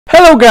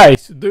Hello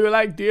guys, do you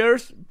like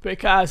deers?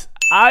 Because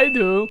I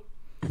do.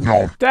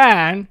 No.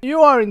 Then you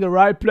are in the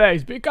right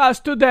place, because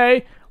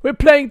today we're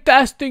playing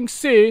Testing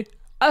C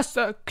as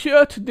a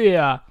cute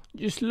deer.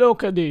 Just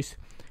look at this,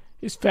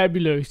 it's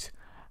fabulous.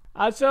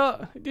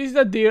 Also, this is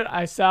the deer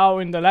I saw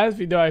in the last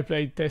video I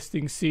played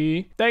Testing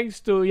C. Thanks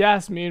to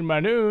Yasmin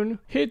Manoon,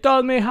 he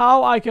told me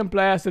how I can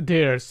play as a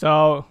deer.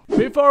 So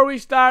before we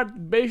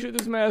start, be sure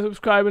to smash the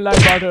subscribe and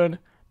like button,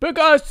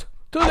 because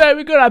today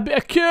we're gonna be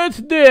a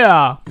cute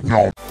deer.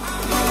 No.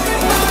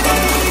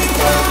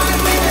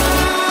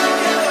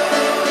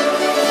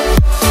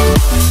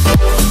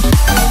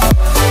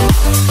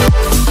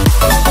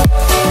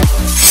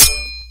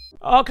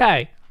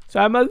 Okay, so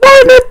I'm a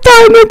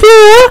tiny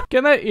deer.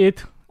 Can I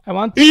eat? I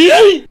want to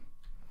eat.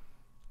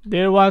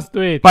 Deer wants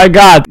to eat. My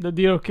god, the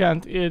deer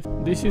can't eat.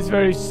 This is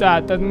very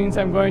sad. That means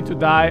I'm going to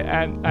die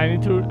and I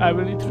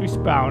will need to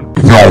respawn.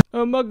 No.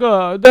 Oh my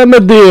god, I'm a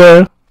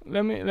deer.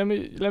 Let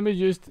me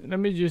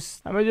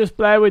just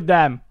play with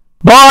them.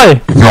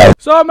 Boy! No.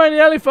 So many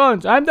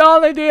elephants. I'm the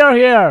only deer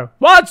here.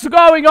 What's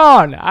going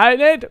on? I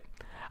need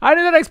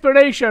an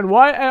explanation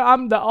why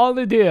I'm the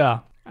only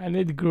deer. I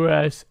need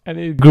grass. I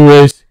need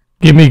grass.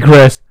 Give me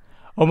grass.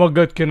 Oh my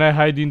god, can I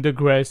hide in the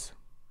grass?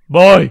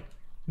 Boy!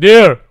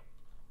 Deer!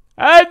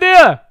 Hey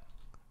deer!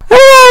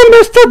 Hey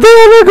Mr.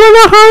 Deer, we're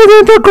gonna hide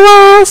in the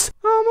grass!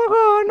 Oh my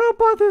god,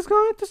 nobody's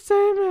going to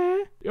see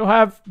me. You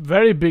have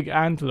very big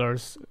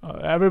antlers.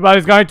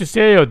 Everybody's going to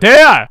see you.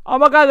 Deer! Oh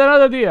my god,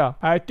 another deer.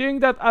 I think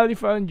that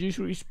elephant just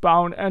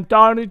respawned and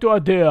turned into a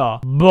deer.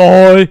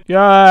 Boy!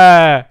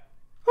 Yeah!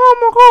 Oh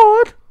my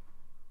god!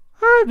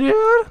 Hey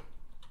deer!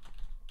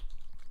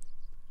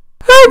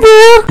 Hey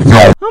deer!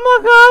 No. Oh my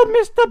god,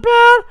 Mr.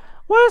 Bear!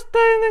 Why are you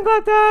standing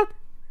like that?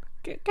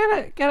 Can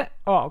I?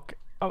 Oh, okay.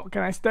 Oh,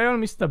 can I stay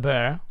on Mr.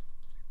 Bear?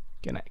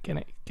 Can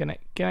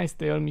I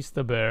stay on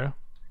Mr. Bear?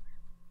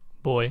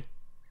 Boy.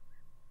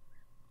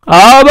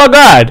 Oh my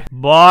god!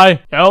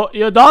 Boy,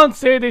 you don't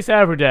see this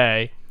every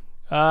day.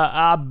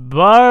 A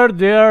bird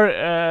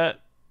there,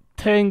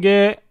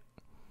 thingy.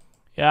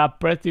 Yeah,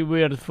 pretty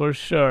weird for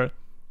sure.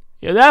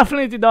 You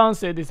definitely don't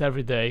see this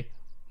every day.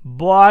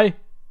 Boy.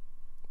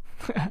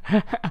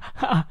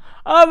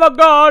 Oh my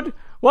god!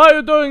 Why are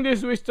you doing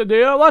this, Mr.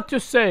 Deer? What you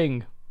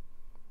saying?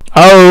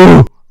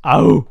 Oh!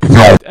 Oh!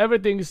 No.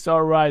 Everything is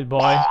alright,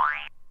 boy.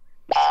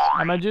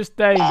 I'ma just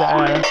stay in the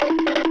air.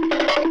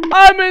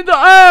 I'm in the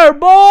air,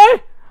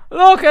 boy!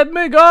 Look at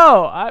me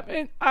go!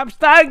 I'm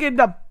staying in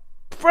the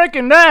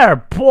freaking air,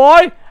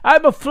 boy!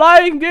 I'm a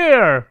flying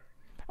deer!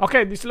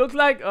 Okay, this looks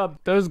like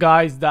those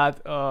guys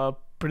that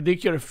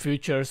predict your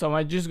future, so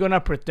I'm just gonna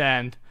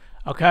pretend.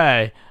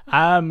 Okay,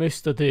 I'm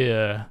Mr.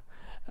 Deer.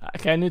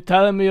 Can you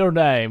tell me your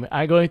name?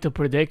 I'm going to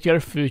predict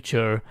your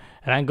future,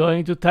 and I'm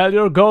going to tell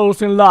your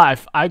goals in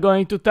life. I'm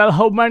going to tell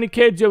how many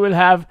kids you will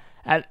have,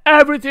 and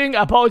everything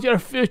about your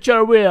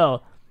future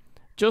will.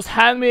 Just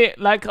hand me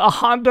like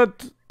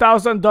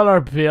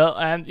 $100,000 bill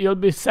and you'll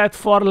be set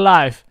for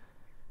life.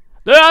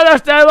 Do you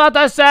understand what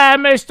I say,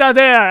 Mr.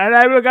 Deer? And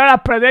I'm gonna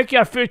predict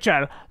your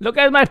future. Look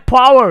at my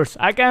powers.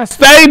 I can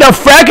stay in the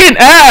freaking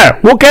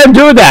air. Who can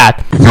do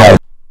that? No.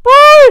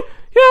 Boy,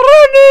 you're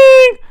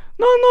running.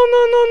 No.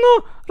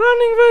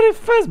 Running very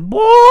fast,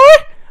 boy.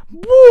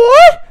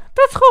 Boy,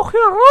 that's how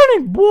you're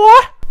running, boy.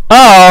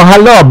 Oh,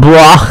 hello,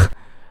 bro.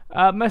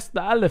 Mr.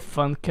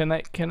 Elephant, can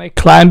I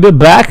climb it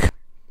back?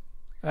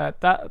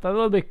 That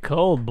will be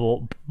cool,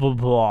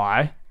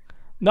 boy.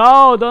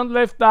 No, don't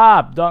lift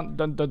up.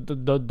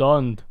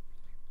 Don't.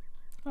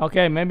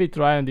 Okay, maybe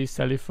try on this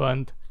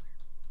elephant.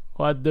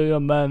 What do you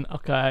mean?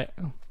 Okay.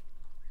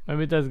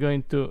 Maybe that's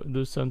going to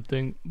do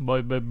something.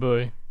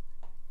 Boy.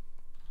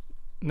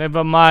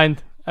 Never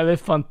mind.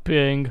 Elephant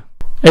peeing.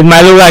 It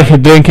might look like he's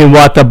drinking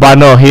water, but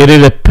no, he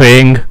really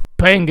peeing.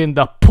 Peeing in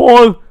the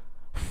pool?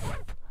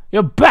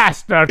 You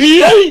bastard!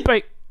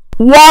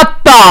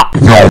 What the?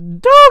 No.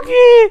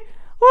 Doggy!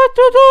 What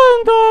you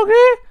doing,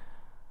 doggy?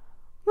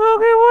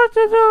 Doggy, what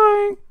you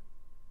doing?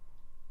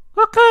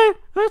 Okay,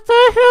 I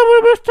stay here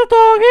with Mr.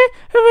 Doggy.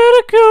 He's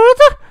very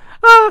cute.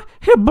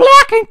 He's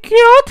black and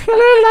cute. He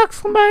really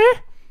likes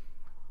me.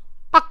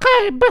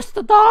 Okay,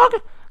 Mr.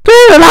 Dog. Do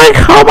you like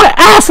how my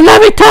ass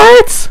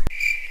levitates?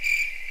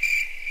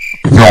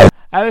 No.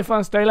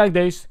 Elephants stay like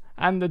this,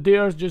 and the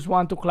deers just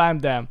want to climb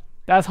them.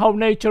 That's how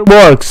nature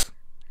works.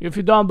 If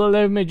you don't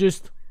believe me,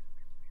 just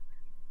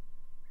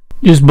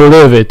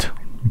believe it,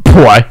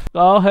 boy.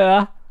 Oh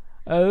here.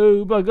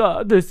 Oh my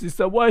god, this is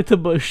a white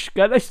bush.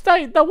 Can I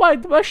stay in the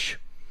white bush?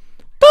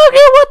 Doggy,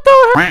 what the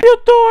hell are you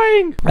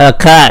doing?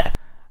 Okay.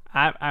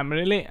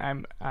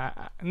 I'm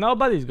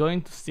nobody's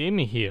going to see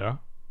me here.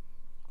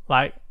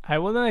 Like, I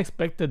wouldn't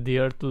expect a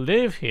deer to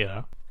live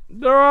here.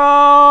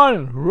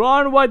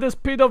 Run by the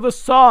speed of the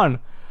sun.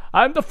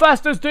 I'm the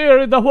fastest deer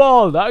in the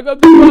world. I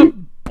got the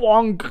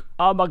bonk.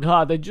 Oh my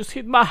god, I just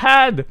hit my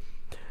head.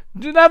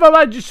 Never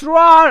mind, just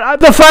run. I'm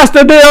the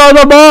fastest deer on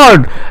the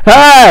board.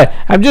 Hey,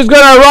 I'm just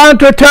gonna run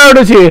to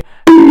eternity.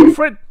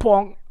 Frick,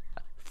 bonk.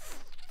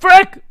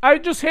 Frick, I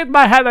just hit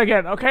my head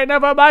again. Okay,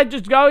 never mind,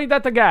 just going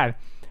that again.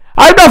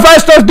 I'm the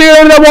fastest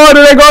deer in the world,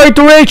 and I'm going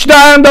to reach the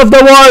end of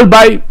the world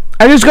by...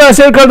 I'm just gonna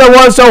circle the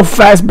world so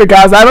fast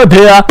because I'm a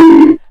deer.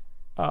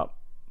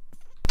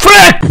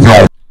 Frick!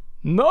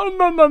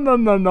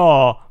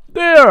 No.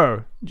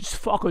 There! Just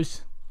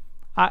focus.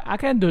 I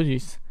can do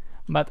this.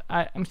 But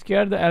I'm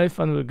scared the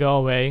elephant will go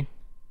away.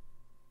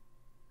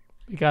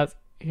 Because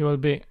he will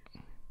be...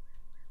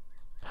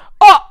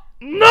 Oh!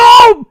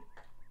 No!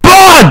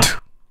 Bad!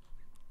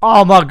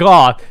 Oh my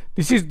god.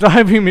 This is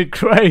driving me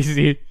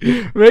crazy.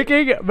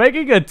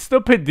 making a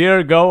stupid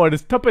deer go or a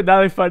stupid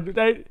elephant.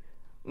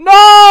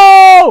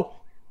 No!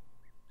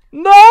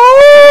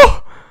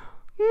 No!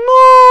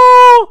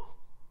 No!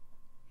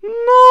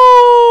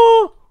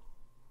 No!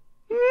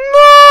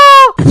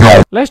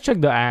 No! Let's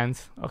check the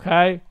ants,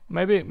 okay?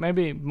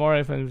 Maybe more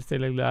elephants will stay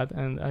like that,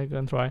 and I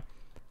can try.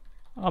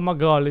 Oh my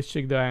god, let's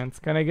check the ants.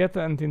 Can I get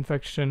ant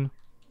infection?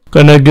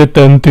 Can I get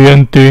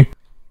TNT?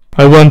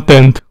 I want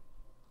tent.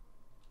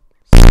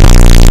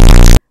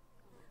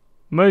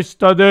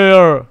 Mr.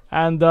 Deer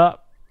and the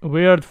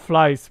weird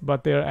flies,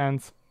 but they're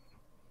ants.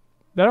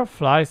 There are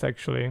flies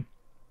actually.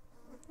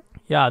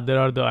 Yeah, there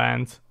are the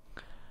ants.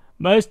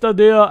 Mr.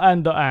 Deer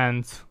and the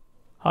ants.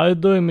 How you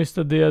doing,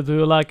 Mr. Deer? Do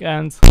you like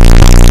ants?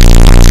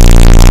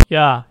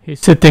 Yeah, he's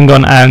Sitting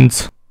on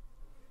ants.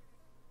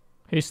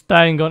 He's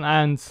staying on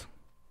ants.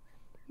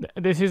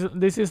 This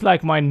is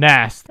like my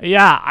nest.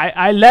 Yeah,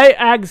 I lay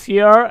eggs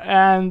here,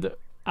 and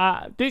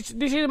this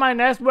is my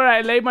nest where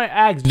I lay my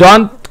eggs.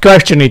 Don't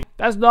question it.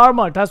 That's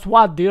normal. That's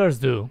what deers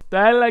do.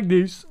 They like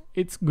this.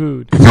 It's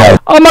good.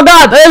 Oh my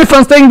god, the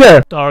elephant's staying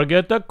there.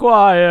 Target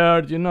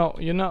acquired. You know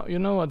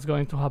what's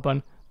going to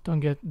happen.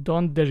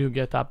 Don't dare you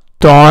get up.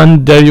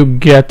 Don't dare you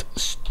get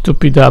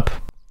stupid up.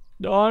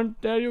 Don't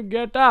dare you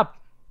get up.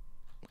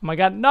 Oh my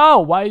god, no!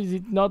 Why is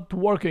it not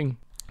working?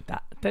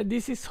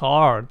 This is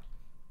hard.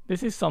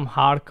 This is some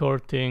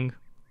hardcore thing.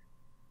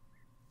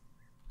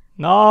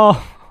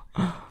 No!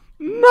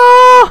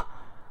 No!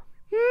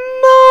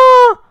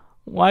 No!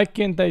 Why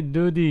can't I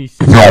do this?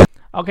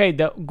 Okay,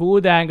 the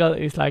good angle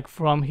is like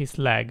from his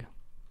leg.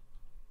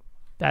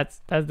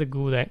 That's the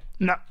good angle.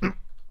 No!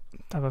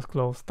 That was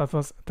close. That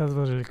was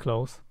really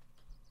close.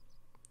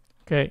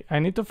 Okay, I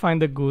need to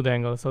find the good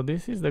angle. So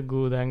this is the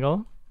good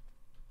angle.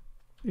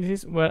 This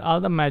is where all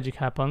the magic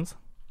happens.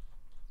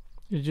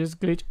 You just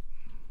glitch.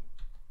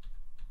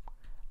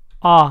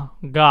 Ah,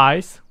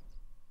 guys,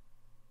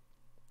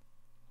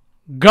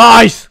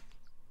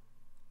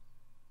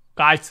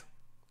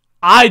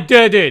 I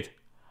did it.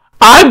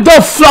 I'm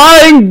the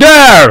flying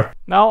deer.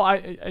 Now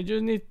I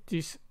just need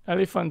this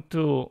elephant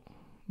to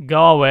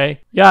go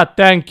away. Yeah,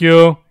 thank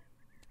you.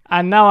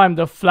 And now I'm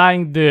the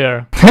flying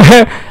deer.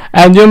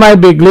 And you might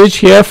be glitched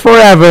here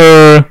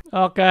forever.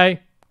 Okay.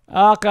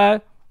 Okay.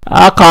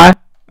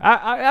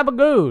 I'm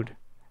good.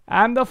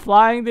 I'm the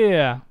flying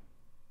deer.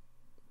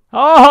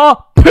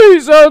 Oh,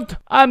 peasant!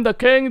 I'm the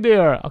king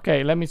deer.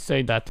 Okay, let me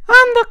say that.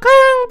 I'm the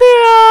king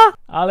deer.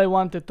 All I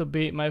wanted to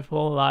be my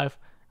whole life.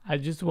 I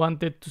just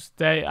wanted to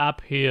stay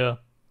up here.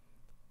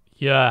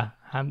 Yeah,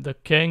 I'm the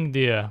king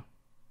deer.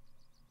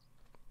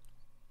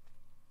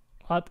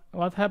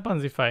 What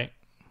happens if I...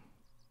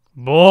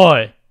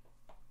 Boy,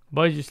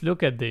 just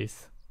look at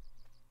this.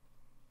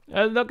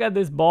 Look at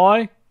this,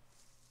 boy.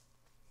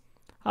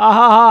 Ha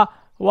ha ha.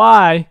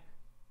 Why?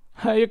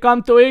 You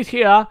come to eat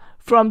here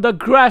from the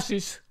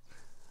grasses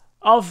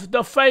of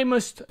the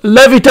famous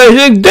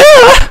Levitating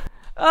deer.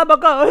 Oh my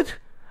god,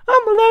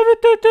 I'm a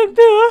levitating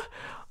deer.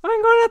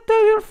 I'm gonna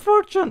tell your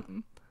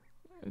fortune.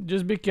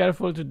 Just be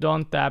careful to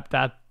don't tap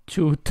that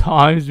 2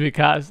 times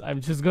because I'm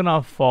just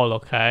gonna fall,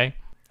 okay?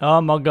 Oh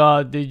my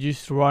god, they're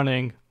just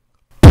running.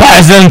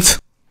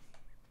 Peasant.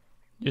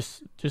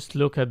 Just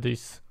look at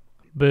this.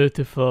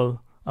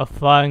 Beautiful. A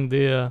flying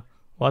deer.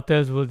 What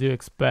else would you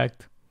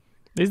expect?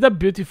 This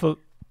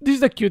is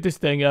the cutest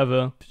thing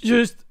ever.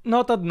 Just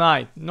not at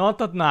night.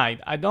 Not at night.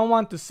 I don't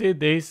want to see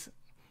this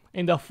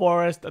in the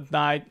forest at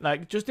night.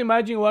 Like, just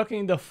imagine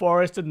walking in the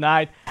forest at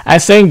night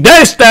and saying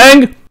this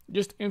thing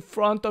just in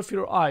front of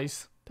your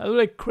eyes. That would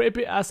be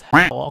creepy as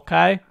hell,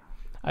 okay?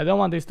 I don't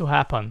want this to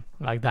happen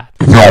like that.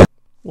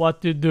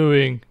 What you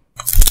doing?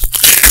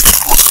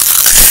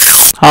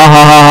 Ha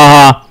ha ha ha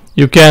ha.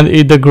 You can't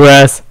eat the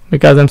grass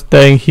because I'm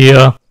staying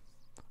here.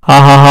 Ha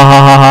ha ha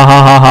ha ha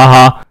ha ha ha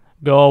ha.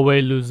 Go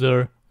away,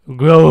 loser.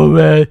 Go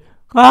away.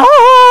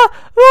 Ah,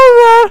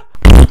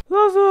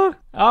 loser.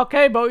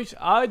 Okay, boys,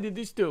 I did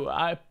this too.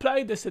 I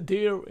played as a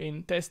deer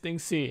in Testing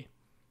C.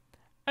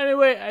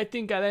 Anyway, I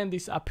think I'll end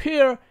this up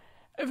here.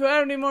 If you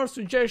have any more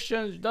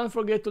suggestions, don't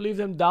forget to leave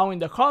them down in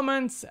the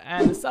comments.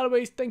 And as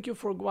always, thank you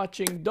for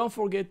watching. Don't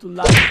forget to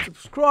like and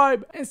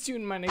subscribe. And see you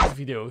in my next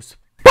videos.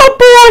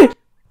 Bye-bye.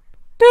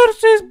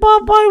 This is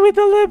Bye-bye with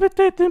the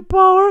levitating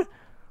power.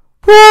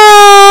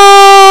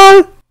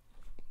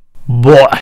 Boy.